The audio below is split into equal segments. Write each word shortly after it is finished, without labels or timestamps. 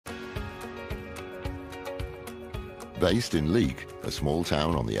Based in Leek, a small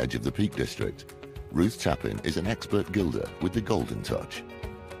town on the edge of the Peak District, Ruth Tappin is an expert gilder with the golden touch.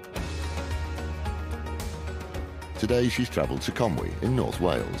 Today she's travelled to Conwy in North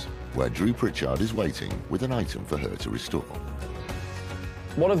Wales, where Drew Pritchard is waiting with an item for her to restore.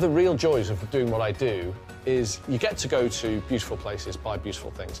 One of the real joys of doing what I do is you get to go to beautiful places, buy beautiful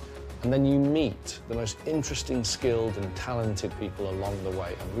things, and then you meet the most interesting, skilled and talented people along the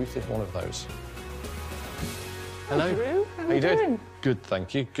way, and Ruth is one of those. Hello, Drew. How are you doing? Good,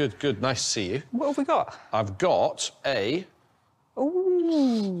 thank you. Good, good. Nice to see you. What have we got? I've got a...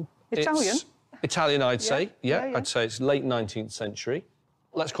 Ooh, Italian? It's Italian, I'd say. Yeah. I'd say it's late 19th century.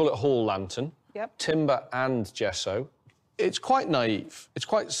 Let's call it a hall lantern. Yep. Timber and gesso. It's quite naive. It's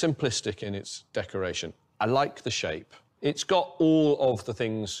quite simplistic in its decoration. I like the shape. It's got all of the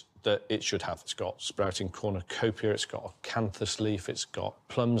things that it should have. It's got sprouting cornucopia, it's got a canthus leaf, it's got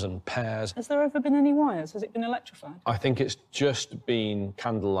plums and pears. Has there ever been any wires? Has it been electrified? I think it's just been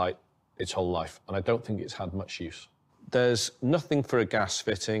candlelight its whole life, and I don't think it's had much use. There's nothing for a gas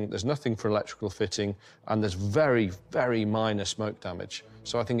fitting, there's nothing for electrical fitting, and there's very, very minor smoke damage.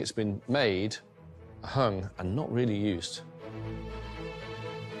 So I think it's been made, hung, and not really used.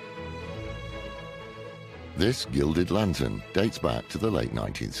 This gilded lantern dates back to the late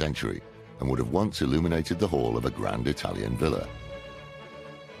 19th century and would have once illuminated the hall of a grand Italian villa.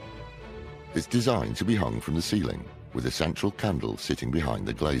 It's designed to be hung from the ceiling, with a central candle sitting behind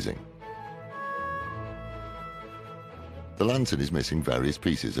the glazing. The lantern is missing various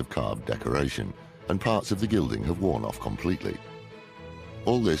pieces of carved decoration, and parts of the gilding have worn off completely.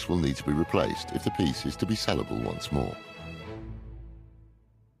 All this will need to be replaced if the piece is to be sellable once more.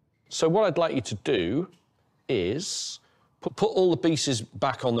 So what I'd like you to do is put all the pieces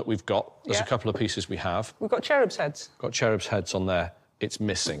back on that we've got. There's a couple of pieces we have. We've got cherub's heads. Got cherub's heads on there. It's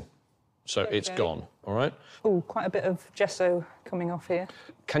missing. So it's gone, all right? Oh, quite a bit of gesso coming off here.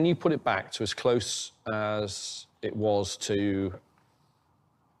 Can you put it back to as close as it was to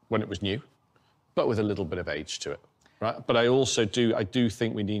when it was new, but with a little bit of age to it, right? But I do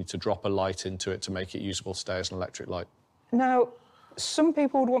think we need to drop a light into it to make it usable today as an electric light. Now, some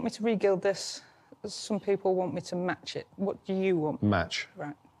people would want me to re-gild this. Some people want me to match it. What do you want? Match.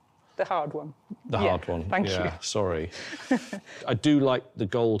 Right. The hard one. The hard one. Thank you. Sorry. I do like the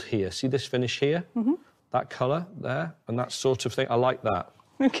gold here. See this finish here? Mm-hmm. That colour there and that sort of thing. I like that.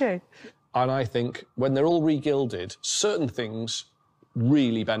 OK. And I think when they're all re-gilded, certain things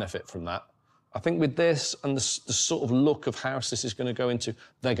really benefit from that. I think with this and the sort of look of house this is going to go into,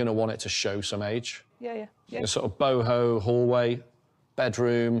 they're going to want it to show some age. Yeah. A sort of boho, hallway,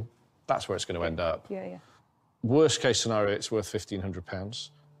 bedroom, that's where it's going to end up. Yeah. Worst case scenario, it's worth £1,500.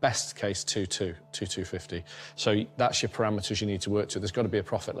 Best case, 2,250. So that's your parameters you need to work to. There's got to be a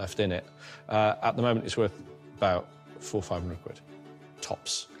profit left in it. At the moment, it's worth about £400-500,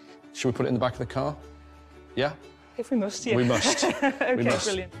 tops. Should we put it in the back of the car? Yeah? If we must, yeah. We must. OK, we must.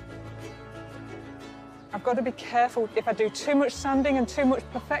 Brilliant. I've got to be careful. If I do too much sanding and too much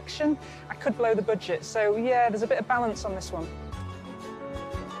perfection, I could blow the budget. So, yeah, there's a bit of balance on this one.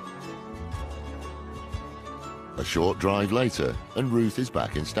 A short drive later, and Ruth is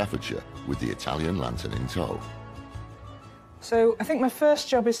back in Staffordshire with the Italian lantern in tow. So I think my first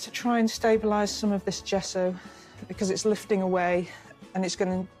job is to try and stabilise some of this gesso because it's lifting away and it's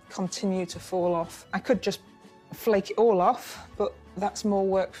going to continue to fall off. I could just flake it all off, but that's more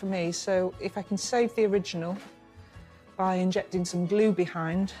work for me. So if I can save the original by injecting some glue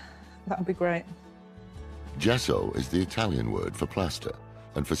behind, that would be great. Gesso is the Italian word for plaster,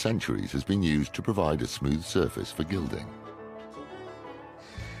 and for centuries has been used to provide a smooth surface for gilding.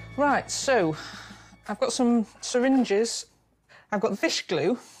 Right, so I've got some syringes. I've got fish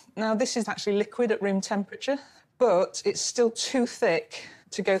glue. Now, this is actually liquid at room temperature, but it's still too thick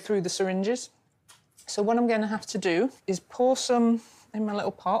to go through the syringes. So what I'm going to have to do is pour some in my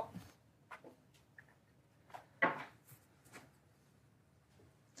little pot.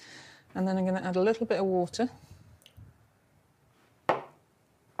 And then I'm going to add a little bit of water.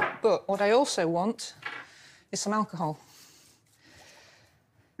 But what I also want is some alcohol.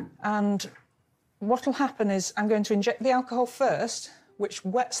 And what will happen is I'm going to inject the alcohol first, which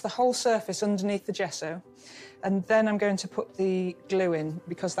wets the whole surface underneath the gesso, and then I'm going to put the glue in,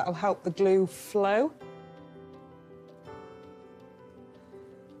 because that'll help the glue flow.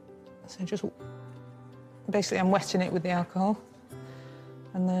 So just basically I'm wetting it with the alcohol,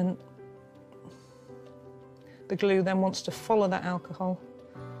 and then the glue then wants to follow that alcohol.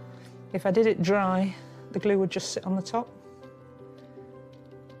 If I did it dry, the glue would just sit on the top.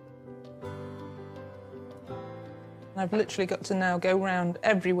 And I've literally got to now go round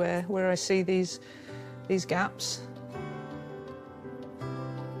everywhere where I see these gaps.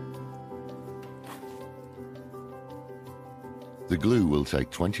 The glue will take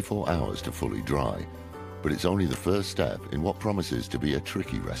 24 hours to fully dry, but it's only the first step in what promises to be a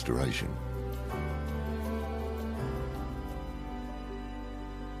tricky restoration.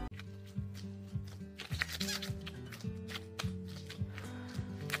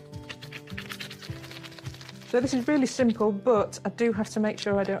 So this is really simple, but I do have to make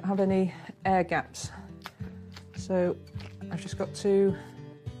sure I don't have any air gaps. So I've just got to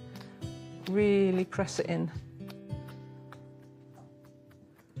really press it in.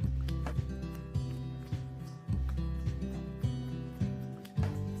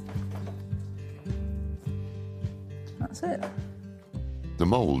 That's it. The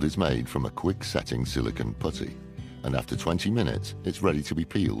mould is made from a quick-setting silicone putty, and after 20 minutes, it's ready to be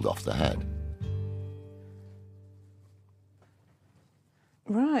peeled off the head.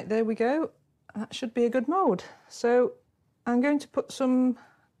 Right, there we go. That should be a good mould. So I'm going to put some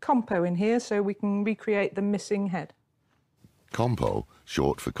compo in here so we can recreate the missing head. Compo,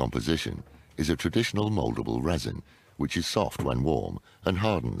 short for composition, is a traditional mouldable resin, which is soft when warm and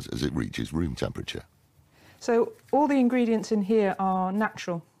hardens as it reaches room temperature. So all the ingredients in here are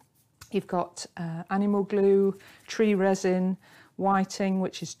natural. You've got animal glue, tree resin, whiting,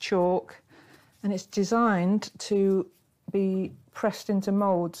 which is chalk, and it's designed to be pressed into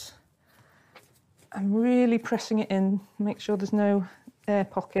moulds. I'm really pressing it in, make sure there's no air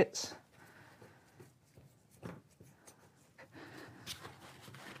pockets.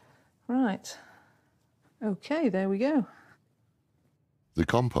 Right, okay, there we go. The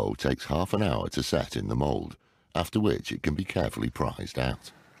compo takes half an hour to set in the mould, after which it can be carefully prized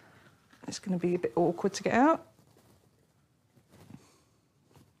out. It's going to be a bit awkward to get out.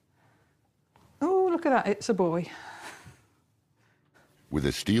 Oh, look at that, it's a boy. With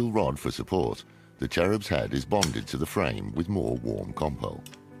a steel rod for support, the cherub's head is bonded to the frame with more warm compo.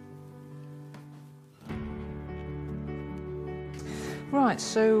 Right,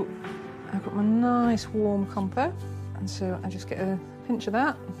 so I've got my nice warm compo, and so I just get a pinch of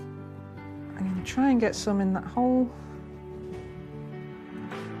that. I'm going to try and get some in that hole.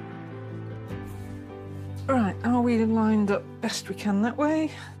 Right, are we lined up best we can that way?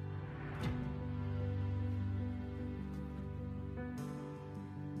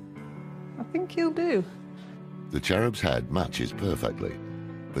 I think he'll do. The cherub's head matches perfectly,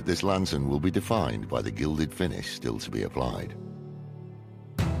 but this lantern will be defined by the gilded finish still to be applied.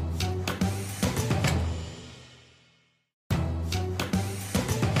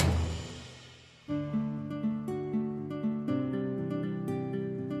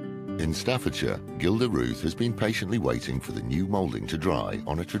 In Staffordshire, Gilder Ruth has been patiently waiting for the new moulding to dry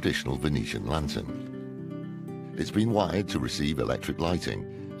on a traditional Venetian lantern. It's been wired to receive electric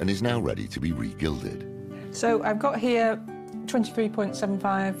lighting and is now ready to be re-gilded. So I've got here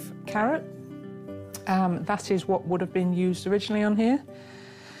 23.75 carat. That is what would have been used originally on here.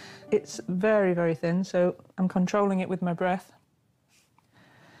 It's very, very thin, so I'm controlling it with my breath.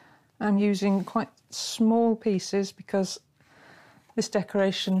 I'm using quite small pieces because this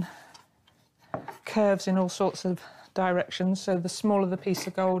decoration curves in all sorts of directions, so the smaller the piece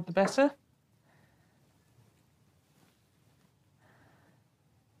of gold, the better.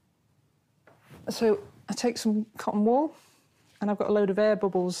 So I take some cotton wool, and I've got a load of air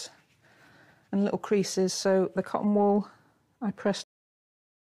bubbles and little creases, so the cotton wool I press.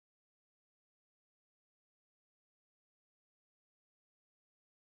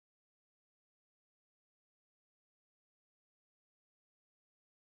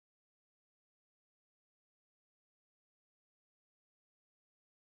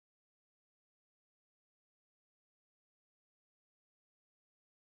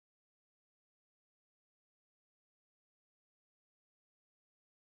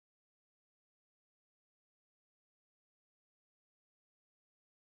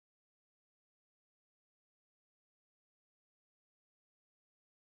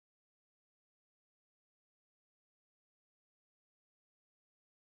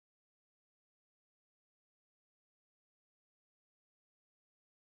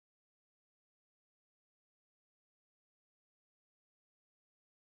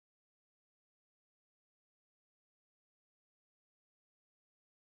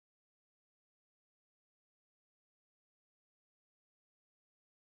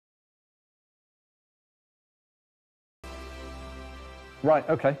 Right,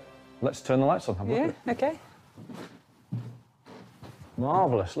 okay. Let's turn the lights on. Have a look at it. Okay.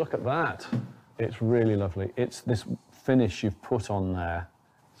 Marvellous, look at that. It's really lovely. It's this finish you've put on there.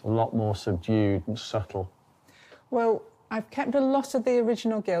 It's a lot more subdued and subtle. Well, I've kept a lot of the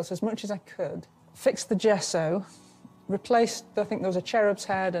original gills as much as I could, fixed the gesso, replaced, I think there was a cherub's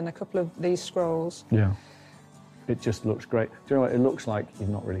head and a couple of these scrolls. Yeah. It just looks great. Do you know what? It looks like you've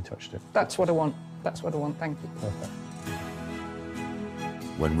not really touched it. That's what I want. That's what I want, thank you. Perfect.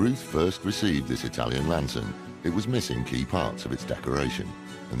 When Ruth first received this Italian lantern, it was missing key parts of its decoration,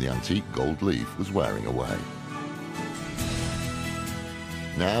 and the antique gold leaf was wearing away.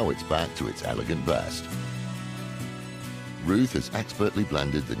 Now it's back to its elegant best. Ruth has expertly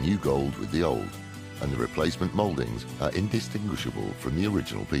blended the new gold with the old, and the replacement mouldings are indistinguishable from the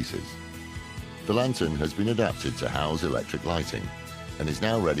original pieces. The lantern has been adapted to house electric lighting and is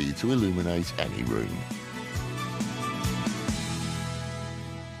now ready to illuminate any room.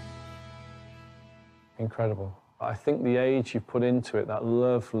 Incredible. I think the age you've put into it, that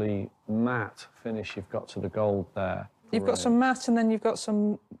lovely matte finish you've got to the gold there. You've got some matte, and then you've got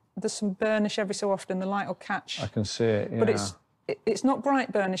there's some burnish every so often. The light will catch. I can see it, yeah. But it's not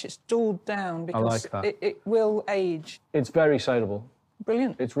bright burnish, it's dulled down because I like that. It will age. It's very saleable.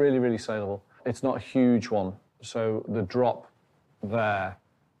 Brilliant. It's really, really saleable. It's not a huge one, so the drop there,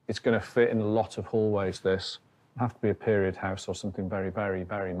 it's going to fit in a lot of hallways, this. It'll have to be a period house or something very, very,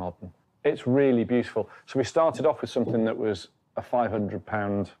 very modern. It's really beautiful. So we started off with something that was a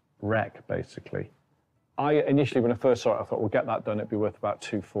 £500 wreck, basically. Initially, when I first saw it, I thought, we'll get that done, it'd be worth about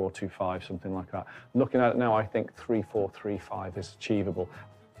 2,400, 2,500, something like that. Looking at it now, I think 3,400, 3,500 is achievable.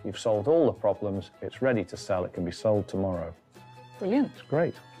 You've solved all the problems, it's ready to sell, it can be sold tomorrow. Brilliant. It's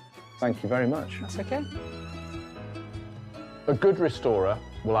great. Thank you very much. That's okay. A good restorer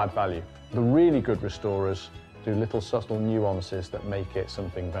will add value. The really good restorers do little subtle nuances that make it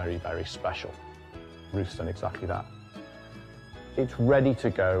something very, very special. Ruth's done exactly that. It's ready to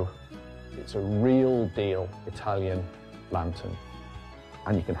go. It's a real deal Italian lantern,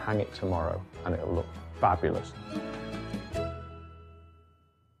 and you can hang it tomorrow and it'll look fabulous.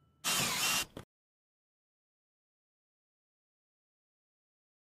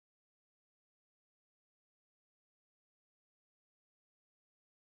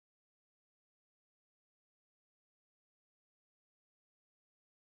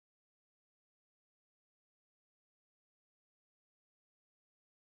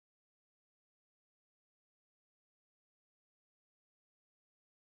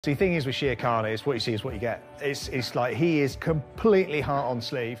 The thing is with Shere Khan is what you see is what you get. It's like he is completely heart on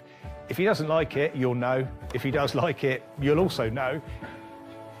sleeve. If he doesn't like it, you'll know. If he does like it, you'll also know.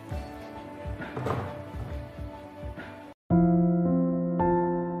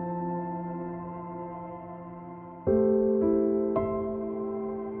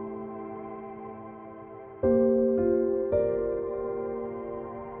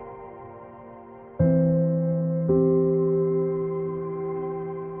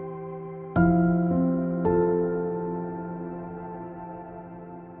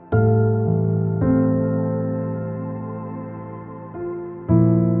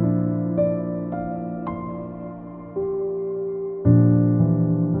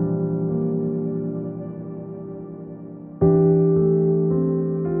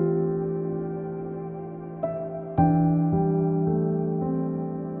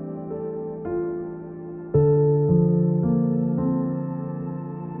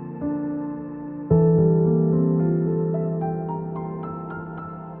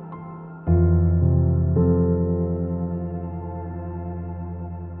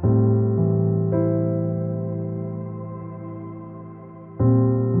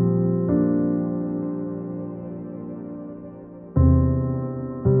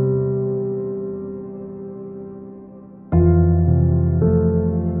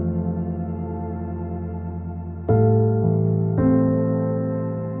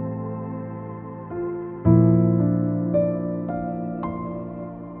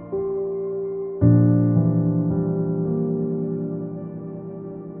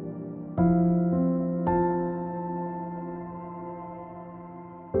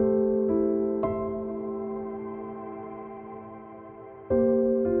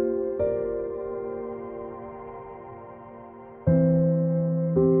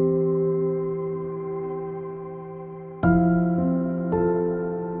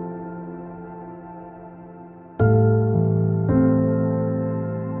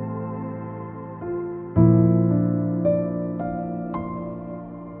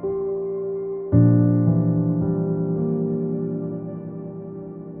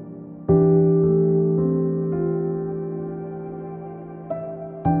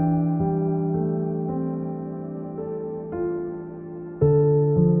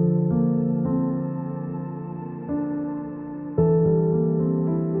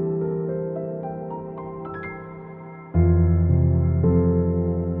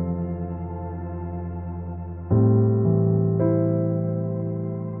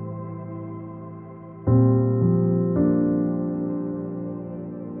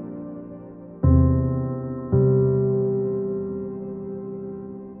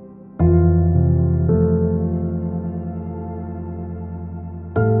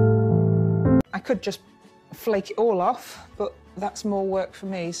 could just flake it all off, but that's more work for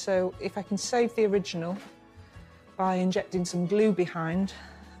me. So if I can save the original by injecting some glue behind,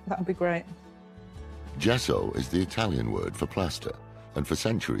 that would be great. Gesso is the Italian word for plaster, and for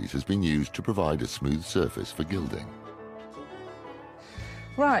centuries has been used to provide a smooth surface for gilding.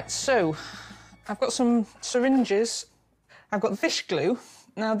 Right, so I've got some syringes. I've got fish glue.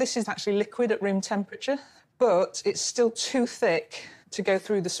 Now, this is actually liquid at room temperature, but it's still too thick to go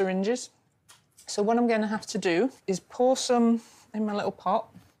through the syringes. So what I'm going to have to do is pour some in my little pot.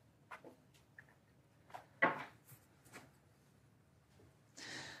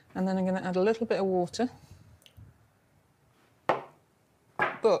 And then I'm going to add a little bit of water.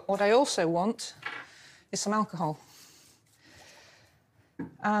 But what I also want is some alcohol.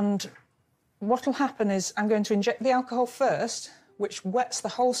 And what will happen is I'm going to inject the alcohol first, which wets the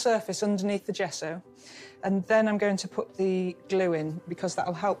whole surface underneath the gesso. And then I'm going to put the glue in, because that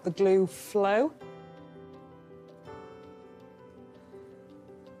will help the glue flow.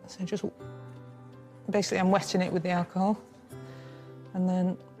 So just basically I'm wetting it with the alcohol. And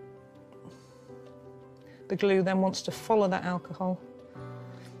then the glue then wants to follow that alcohol.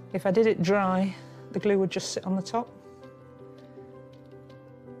 If I did it dry, the glue would just sit on the top.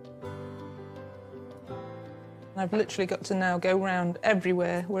 And I've literally got to now go round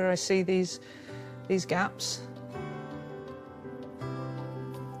everywhere where I see these gaps.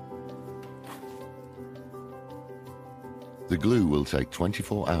 The glue will take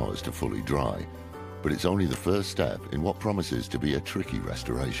 24 hours to fully dry, but it's only the first step in what promises to be a tricky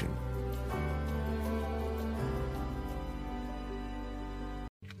restoration.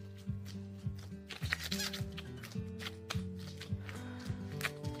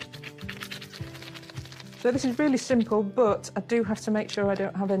 So this is really simple, but I do have to make sure I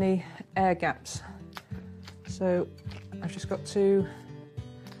don't have any air gaps. So I've just got to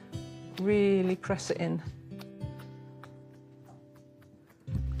really press it in.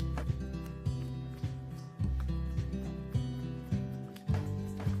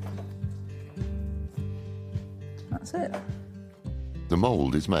 That's it. The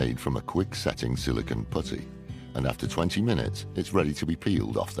mould is made from a quick-setting silicone putty, and after 20 minutes, it's ready to be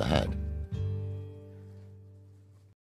peeled off the head.